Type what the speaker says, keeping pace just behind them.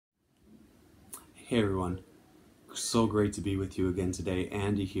Hey everyone, so great to be with you again today.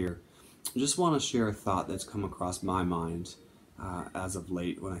 Andy here. I just want to share a thought that's come across my mind as of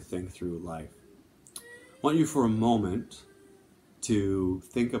late when I think through life. I want you for a moment to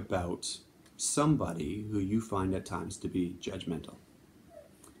think about somebody who you find at times to be judgmental.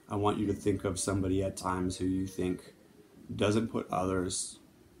 I want you to think of somebody at times who you think doesn't put others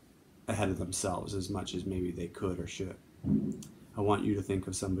ahead of themselves as much as maybe they could or should. I want you to think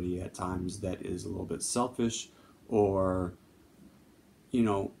of somebody at times that is a little bit selfish or,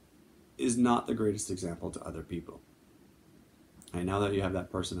 is not the greatest example to other people. And now that you have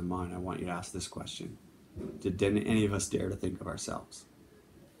that person in mind, I want you to ask this question. Did any of us dare to think of ourselves?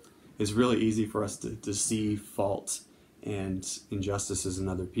 It's really easy for us to see fault and injustices in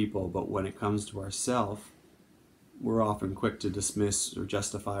other people, but when it comes to ourselves, we're often quick to dismiss or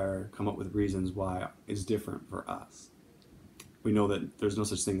justify or come up with reasons why it's different for us. We know that there's no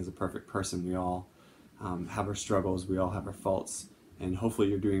such thing as a perfect person. We all have our struggles, we all have our faults, and hopefully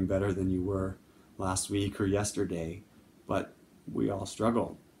you're doing better than you were last week or yesterday, but we all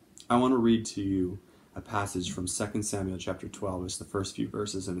struggle. I want to read to you a passage from 2 Samuel chapter 12. It's the first few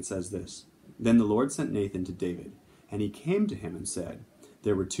verses, and it says this. Then the Lord sent Nathan to David, and he came to him and said,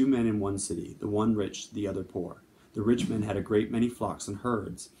 There were 2 men in one city, the one rich, the other poor. The rich man had a great many flocks and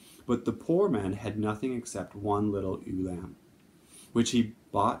herds, but the poor man had nothing except one little ewe lamb, which he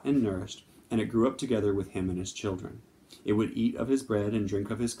bought and nourished, and it grew up together with him and his children. It would eat of his bread and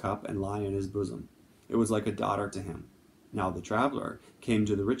drink of his cup and lie in his bosom. It was like a daughter to him. Now the traveler came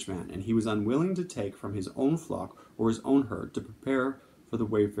to the rich man, and he was unwilling to take from his own flock or his own herd to prepare for the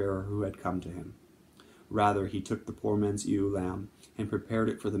wayfarer who had come to him. Rather, he took the poor man's ewe lamb and prepared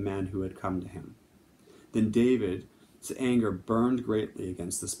it for the man who had come to him. Then David's anger burned greatly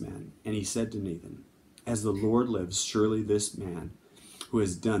against this man, and he said to Nathan, As the Lord lives, surely this man who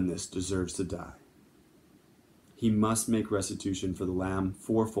has done this deserves to die. He must make restitution for the lamb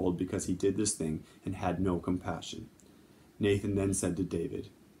fourfold because he did this thing and had no compassion. Nathan then said to David,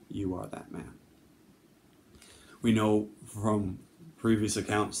 You are that man. We know from previous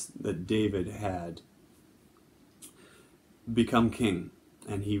accounts that David had become king,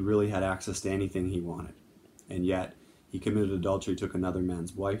 and he really had access to anything he wanted. And yet, he committed adultery, took another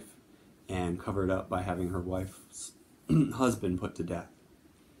man's wife, and covered up by having her wife's husband put to death.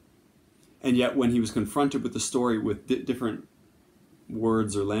 And yet, when he was confronted with the story with different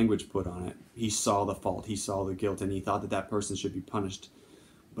words or language put on it, he saw the fault, he saw the guilt, and he thought that that person should be punished.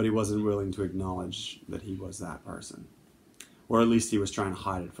 But he wasn't willing to acknowledge that he was that person. Or at least he was trying to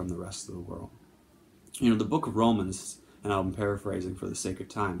hide it from the rest of the world. The book of Romans, and I'm paraphrasing for the sake of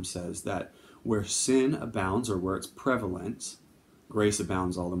time, says that where sin abounds, or where it's prevalent, grace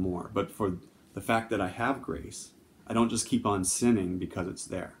abounds all the more. But for the fact that I have grace, I don't just keep on sinning because it's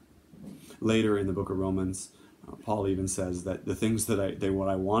there. Later in the book of Romans, Paul even says that the things that what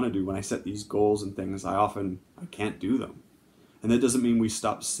I want to do, when I set these goals and things, I can't do them. And that doesn't mean we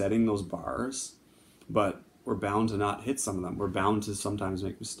stop setting those bars, but we're bound to not hit some of them. We're bound to sometimes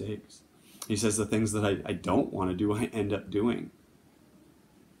make mistakes. He says the things that I don't want to do, I end up doing.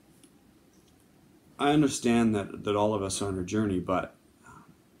 I understand that all of us are on a journey, but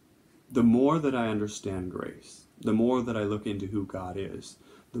the more that I understand grace, the more that I look into who God is,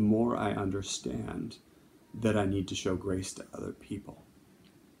 the more I understand that I need to show grace to other people.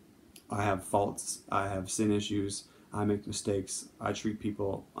 I have faults, I have sin issues, I make mistakes, I treat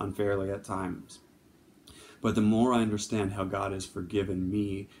people unfairly at times. But the more I understand how God has forgiven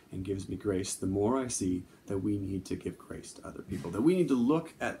me and gives me grace, the more I see that we need to give grace to other people, that we need to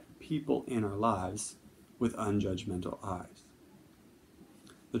look at people in our lives with unjudgmental eyes.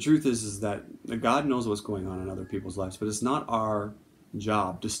 The truth is that God knows what's going on in other people's lives, but it's not our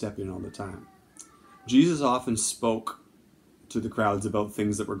job to step in all the time. Jesus often spoke to the crowds about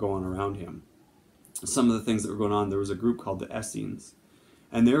things that were going around him. Some of the things that were going on, there was a group called the Essenes,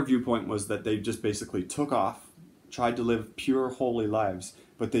 and their viewpoint was that they just basically took off, tried to live pure, holy lives,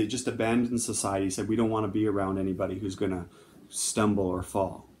 but they just abandoned society, said, we don't want to be around anybody who's going to stumble or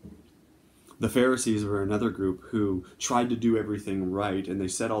fall. The Pharisees were another group who tried to do everything right, and they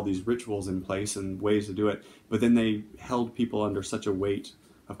set all these rituals in place and ways to do it, but then they held people under such a weight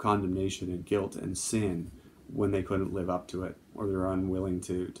of condemnation and guilt and sin when they couldn't live up to it, or they were unwilling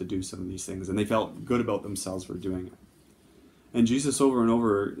to do some of these things, and they felt good about themselves for doing it. And Jesus over and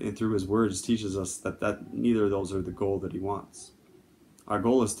over and through his words teaches us that neither of those are the goal that he wants. Our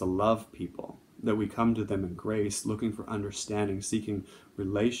goal is to love people, that we come to them in grace, looking for understanding, seeking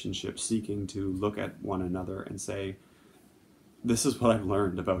relationships, seeking to look at one another and say, this is what I've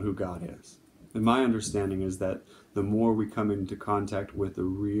learned about who God is. And my understanding is that the more we come into contact with the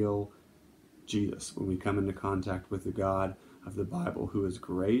real Jesus, when we come into contact with the God of the Bible who is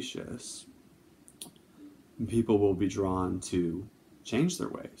gracious, people will be drawn to change their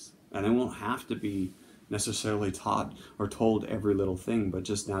ways. And they won't have to be necessarily taught or told every little thing, but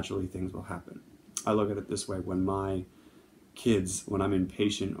just naturally things will happen. I look at it this way: when my kids, when I'm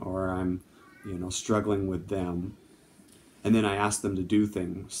impatient or I'm, struggling with them, and then I ask them to do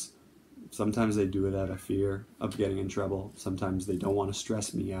things, sometimes they do it out of fear of getting in trouble. Sometimes they don't want to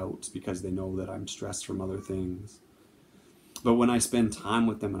stress me out because they know that I'm stressed from other things. But when I spend time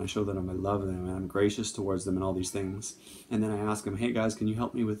with them and I show them I love them and I'm gracious towards them and all these things, and then I ask them, hey guys, can you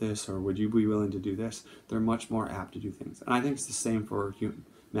help me with this? Or would you be willing to do this? They're much more apt to do things. And I think it's the same for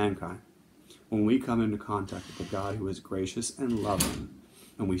mankind. When we come into contact with a God who is gracious and loving,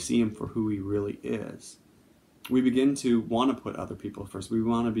 and we see him for who he really is, we begin to want to put other people first.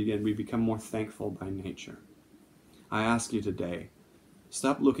 We become more thankful by nature. I ask you today,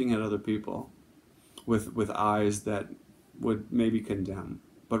 stop looking at other people with eyes that would maybe condemn,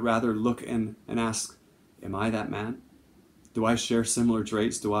 but rather look and ask, am I that man? Do I share similar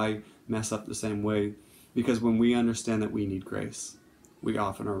traits? Do I mess up the same way? Because when we understand that we need grace, we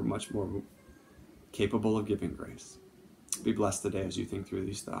often are much more capable of giving grace. Be blessed today as you think through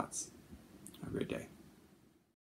these thoughts. Have a great day.